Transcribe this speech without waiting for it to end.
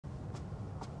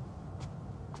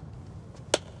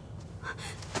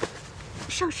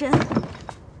上神！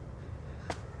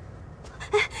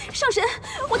哎，上神，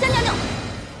我在尿尿。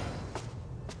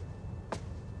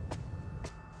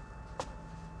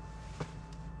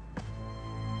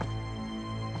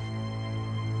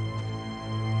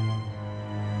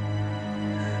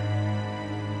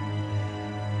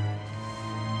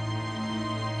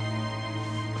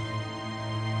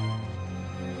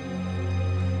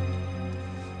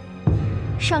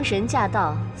上神驾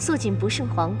到，素锦不胜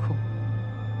惶恐。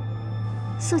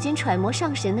素锦揣摩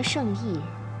上神的圣意，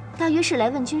大约是来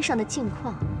问君上的近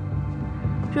况。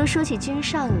若说起君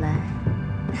上来，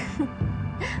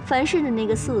凡事的那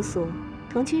个素素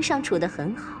同君上处得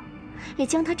很好，也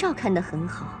将他照看得很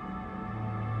好。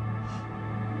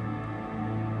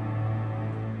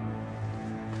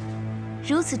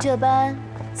如此这般，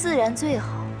自然最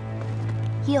好。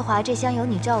夜华这厢有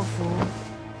你照拂，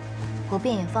我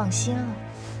便也放心了。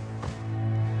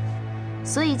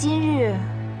所以今日，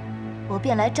我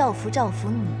便来照拂照拂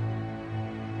你。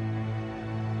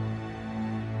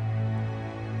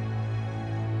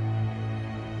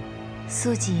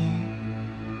素锦，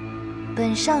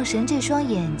本上神这双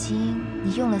眼睛，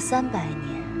你用了300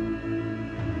年，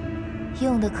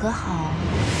用的可好？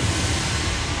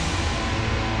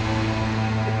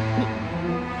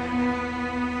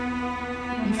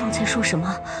你方才说什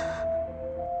么？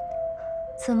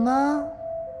怎么？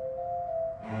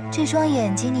这双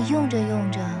眼睛你用着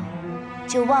用着，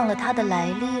就忘了它的来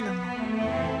历了吗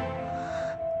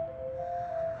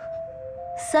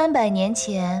？300年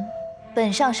前，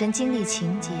本上神经历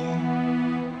情劫，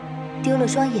丢了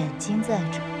双眼睛在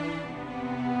这。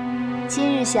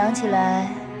今日想起来，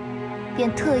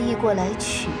便特意过来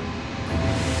取。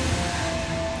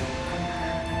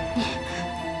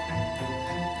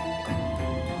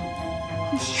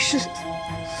你是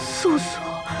素素？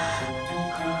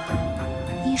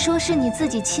你说是你自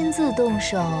己亲自动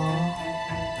手，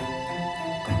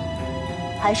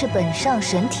还是本上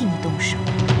神替你动手？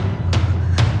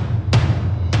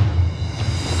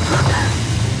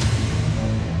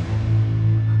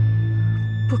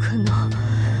不可能！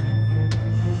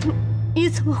你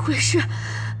怎么回事？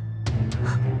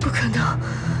不可能！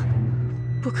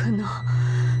不可能！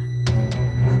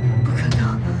不可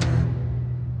能！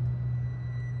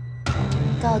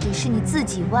到底是你自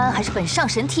己弯，还是本上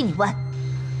神替你弯？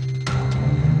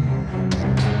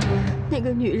那个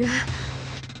女人，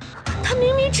她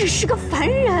明明只是个凡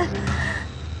人，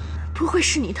不会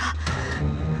是你的。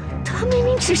她明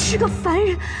明只是个凡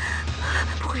人，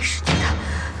不会是你的，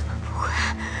不会。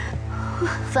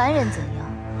凡人怎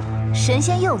样，神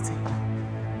仙又怎样？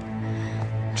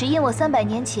只因我300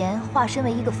年前化身为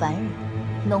一个凡人，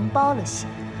脓包了些，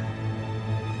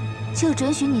就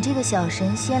准许你这个小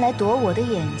神仙来夺我的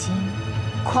眼睛，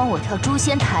诓我跳诛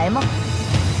仙台吗？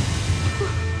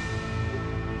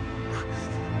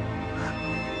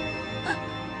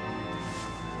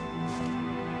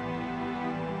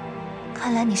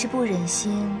看来你是不忍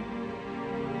心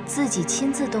自己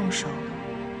亲自动手了。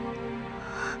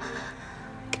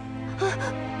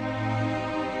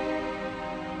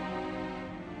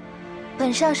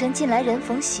本上神近来人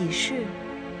逢喜事，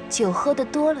酒喝得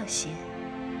多了些，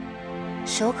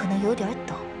手可能有点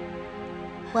抖，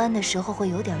弯的时候会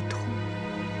有点痛，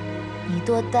你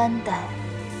多担待。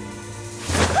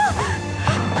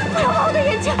不要挖我的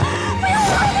眼睛！不要挖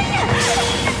我的眼！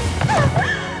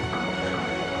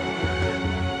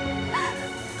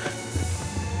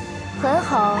很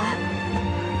好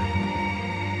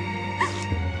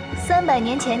，300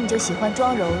年前你就喜欢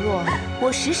装柔弱，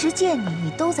我时时见你，你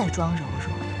都在装柔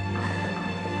弱，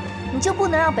你就不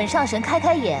能让本上神开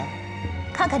开眼，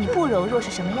看看你不柔弱是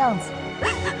什么样子？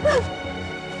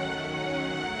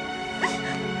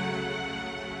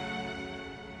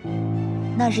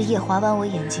那日夜华剜我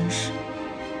眼睛时，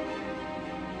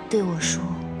对我说：“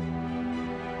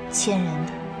欠人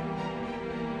的，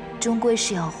终归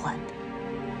是要还的。”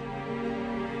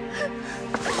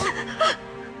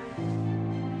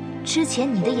之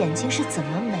前你的眼睛是怎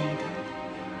么没的？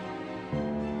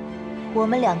我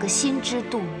们2个心知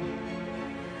肚明。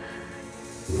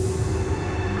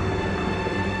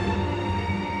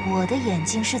我的眼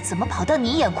睛是怎么跑到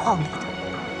你眼眶里的？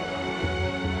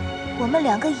我们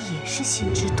2个也是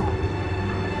心知肚明。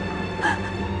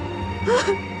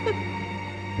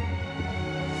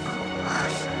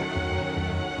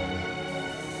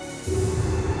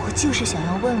我就是想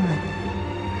要问问你，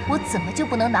我怎么就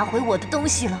不能拿回我的东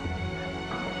西了？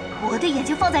我的眼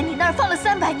睛放在你那儿放了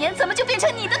300年，怎么就变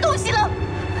成你的东西了？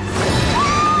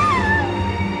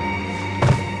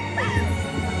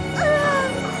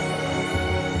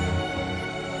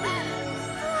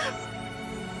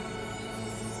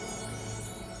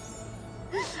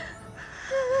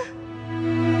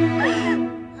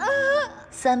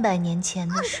 300年前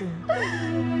的事，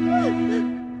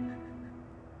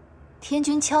天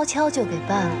君悄悄就给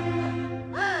办了。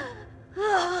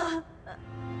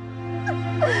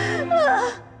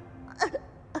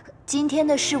今天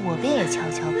的事我便也悄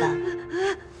悄办了。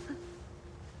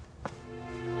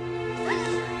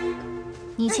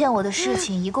你欠我的事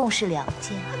情一共是2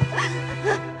件，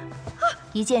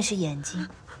一件是眼睛，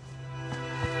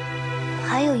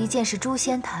还有一件是诛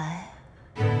仙台。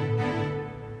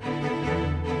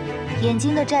眼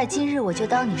睛的债，今日我就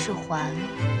当你是还了。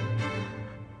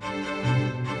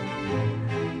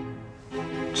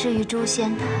至于诛仙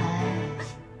台，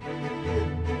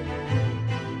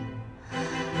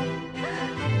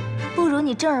不如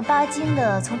你正儿八经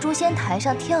的从诛仙台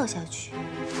上跳下去，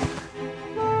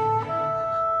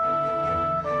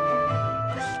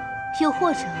又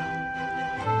或者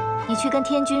你去跟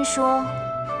天君说，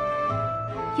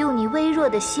用你微弱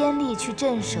的仙力去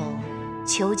镇守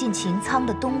囚禁擎苍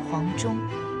的东皇钟，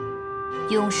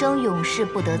永生永世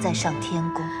不得再上天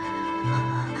宫。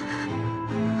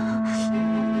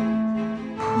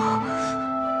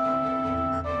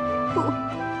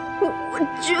我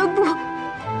绝不。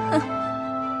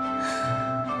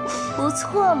不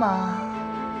错嘛，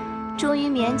终于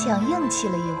勉强硬气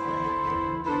了一回。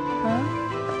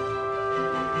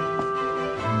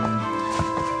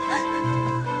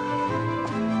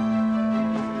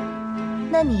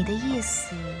那你的意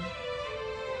思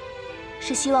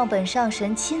是希望本上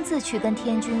神亲自去跟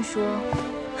天君说？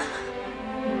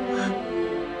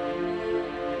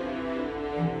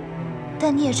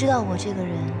但你也知道我这个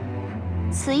人，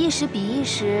此一时彼一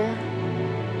时，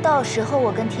到时候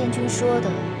我跟天君说的，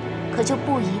可就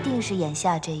不一定是眼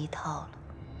下这一套了。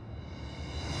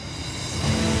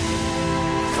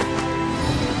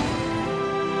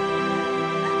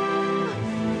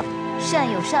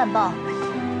善有善报，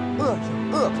恶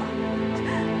有恶报。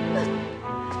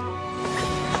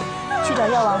去找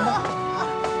药王吧。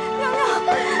娘娘，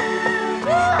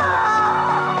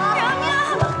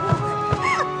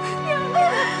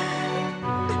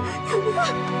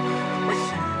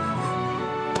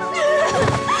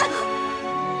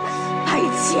白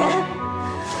浅，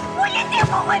我一定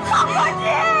不会放过你。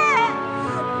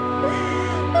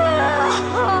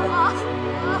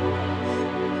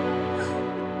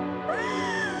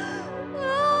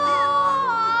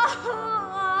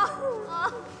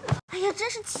哎呀，真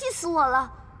是气死我了！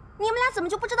你们俩怎么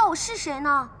就不知道我是谁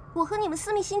呢？我和你们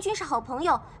司命星君是好朋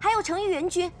友，还有程昱元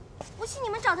君。不信你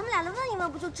们找他们俩来问一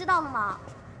问，不就知道了吗？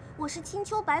我是青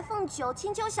丘白凤九，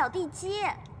青丘小地姬。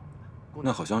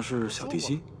那好像是小地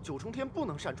姬。九重天不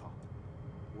能擅闯，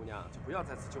姑娘就不要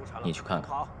在此纠缠了。你去看看。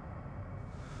好。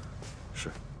是。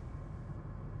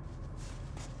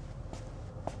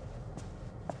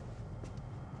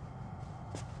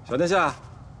小殿下，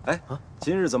哎，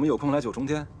今日怎么有空来九重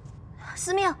天？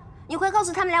司命，你快告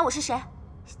诉他们俩我是谁。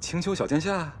青丘小殿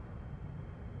下。啊，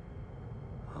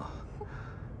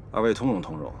二位同荣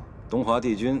同荣。东华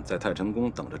帝君在太晨宫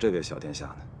等着这位小殿下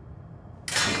呢。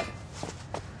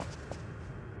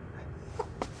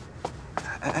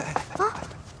哎！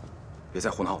别再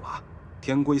胡闹了啊！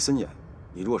天规森严，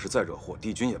你若是再惹祸，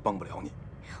帝君也帮不了你。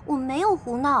我没有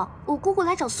胡闹，我姑姑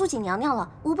来找素锦娘娘了，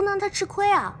我不能让她吃亏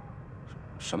啊。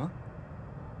什么？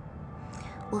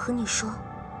我和你说，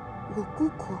我姑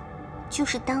姑就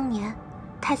是当年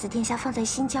太子殿下放在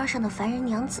心尖上的凡人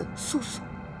娘子素素。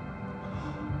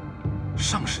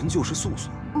上神就是素素。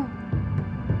嗯，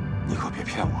你可别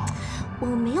骗我。我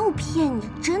没有骗你，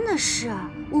真的是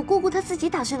我姑姑她自己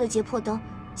打碎了结魄灯，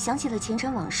想起了前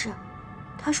尘往事。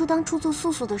她说当初做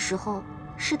素素的时候，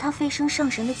是她飞升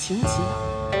上神的情节。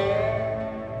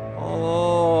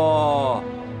哦，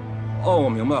我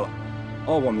明白了。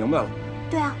我明白了。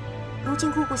对啊，如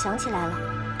今姑姑想起来了，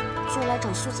就来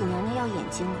找素锦娘娘要眼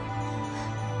睛了。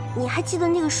你还记得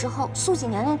那个时候，素锦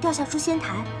娘娘掉下诛仙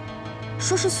台，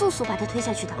说是素素把她推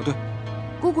下去的。对。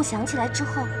姑姑想起来之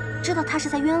后，知道她是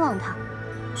在冤枉她，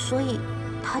所以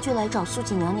她就来找素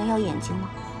锦娘娘要眼睛了。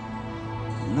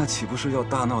那岂不是要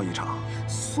大闹一场？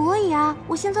所以啊，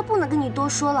我现在不能跟你多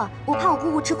说了，我怕我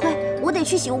姑姑吃亏，我得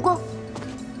去洗蜈蚣。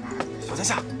小殿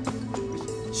下，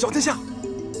小殿下！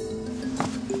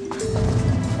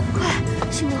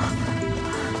星罗，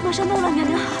马上到了，娘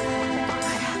娘，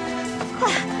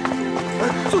快！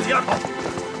哎，素锦丫头，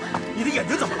你的眼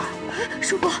睛怎么了？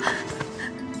叔伯，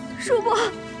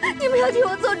你们要替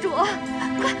我做主，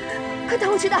快带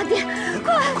我去大殿，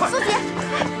快！素锦，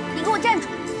你给我站住！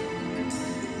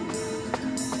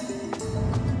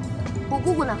我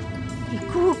姑姑呢？你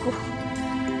姑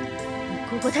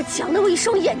姑她抢了我一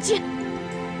双眼睛，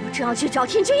我正要去找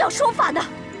天君要说法呢。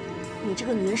你这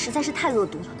个女人实在是太恶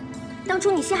毒了。当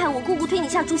初你陷害我姑姑推你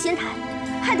下诛仙台，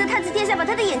害得太子殿下把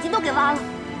她的眼睛都给挖了。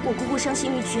我姑姑伤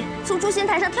心欲绝，从诛仙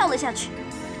台上跳了下去。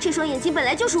这双眼睛本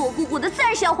来就是我姑姑的，自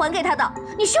然是要还给她的。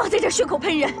你需要在这血口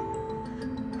喷人？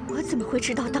我怎么会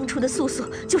知道当初的素素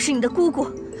就是你的姑姑？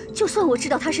就算我知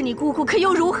道她是你姑姑，可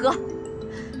又如何？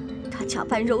她假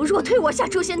扮柔弱推我下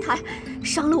诛仙台，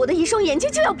伤了我的一双眼睛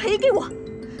就要赔给我，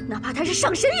哪怕她是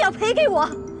上神也要赔给我。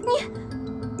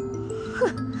哼！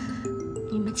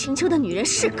你们青丘的女人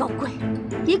是高贵，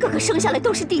一个个生下来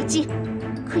都是地基，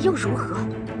可又如何？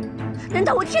难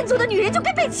道我天族的女人就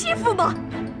该被欺负吗？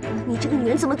你这个女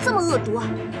人怎么这么恶毒啊！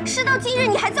事到今日，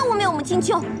你还在污蔑我们青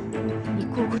丘。你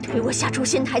姑姑推我下诛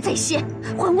仙台在先，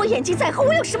还我眼睛在后，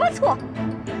我有什么错？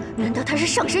难道她是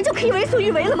上神就可以为所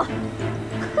欲为了吗？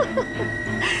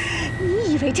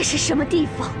你以为这是什么地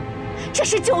方？这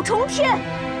是九重天！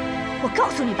我告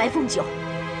诉你，白凤九，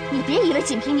你别以为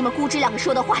仅凭你们姑侄两个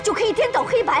说的话就可以颠倒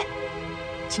黑白。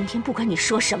今天不管你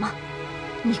说什么，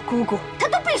你姑姑她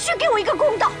都必须给我一个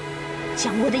公道，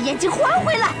将我的眼睛还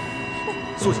回来。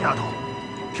苏锦丫头，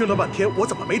听了半天，我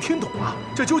怎么没听懂啊？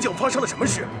这究竟发生了什么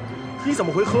事？你怎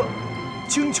么会和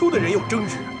青丘的人有争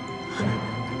执？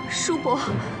叔伯，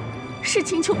是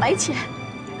青丘白浅，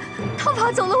他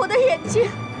挖走了我的眼睛。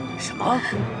什么？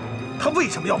他为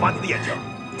什么要挖你的眼睛？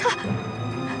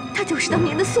他就是当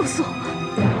年的素素。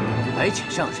白浅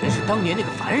上神是当年那个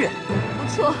凡人。不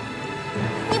错。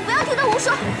你不要听他胡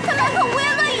说，他满口胡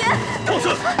言乱语。放肆！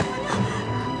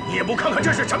你也不看看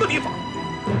这是什么地方？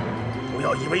不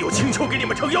要以为有青丘给你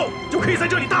们撑腰，就可以在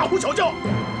这里大呼小叫，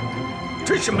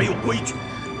真是没有规矩。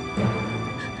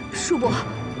叔伯，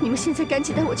你们现在赶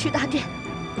紧带我去大殿，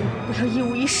不要一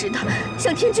五一十的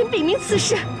向天君禀明此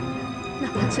事，哪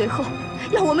怕最后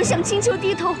要我们向青丘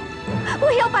低头，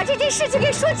我也要把这件事情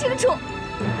给说清楚。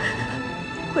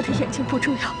我的眼睛不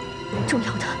重要，重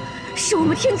要的是我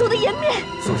们天族的颜面。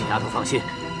苏锦丫头放心，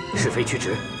是非曲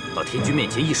直到天君面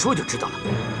前一说就知道了，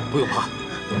不用怕，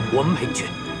我们陪你去。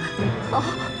好，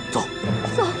走，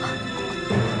走。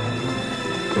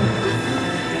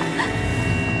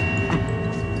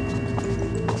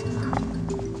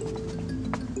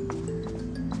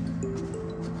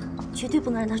绝对不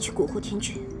能让他去蛊惑天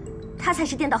君，他才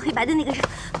是颠倒黑白的那个人。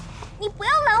你不要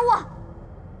拦我！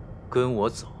跟我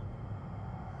走。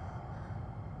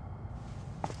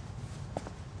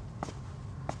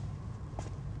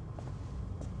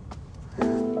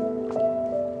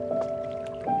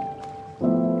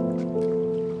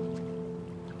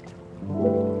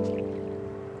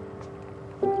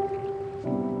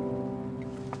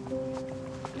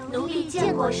奴婢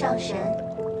见过上神。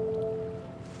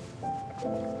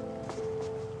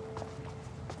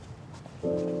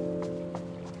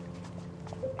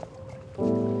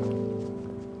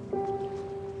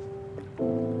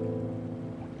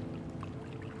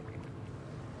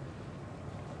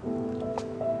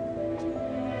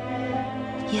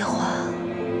夜华，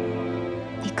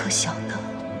你可晓得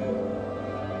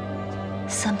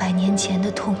，300年前的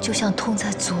痛就像痛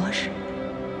在昨日，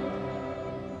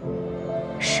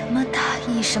什么大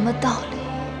义，什么道理，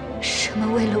什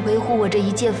么为了维护我这一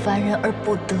介凡人而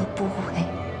不得不为，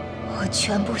我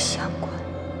全不想管。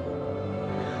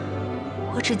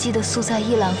我只记得宿在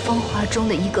一览风华中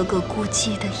的一个个孤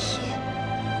寂的夜，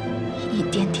一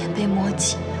点点被磨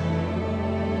尽了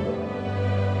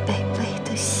卑微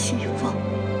的希望。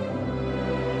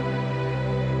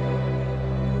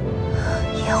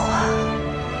夜华，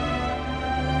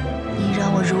你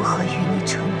让我如何与你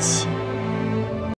成亲？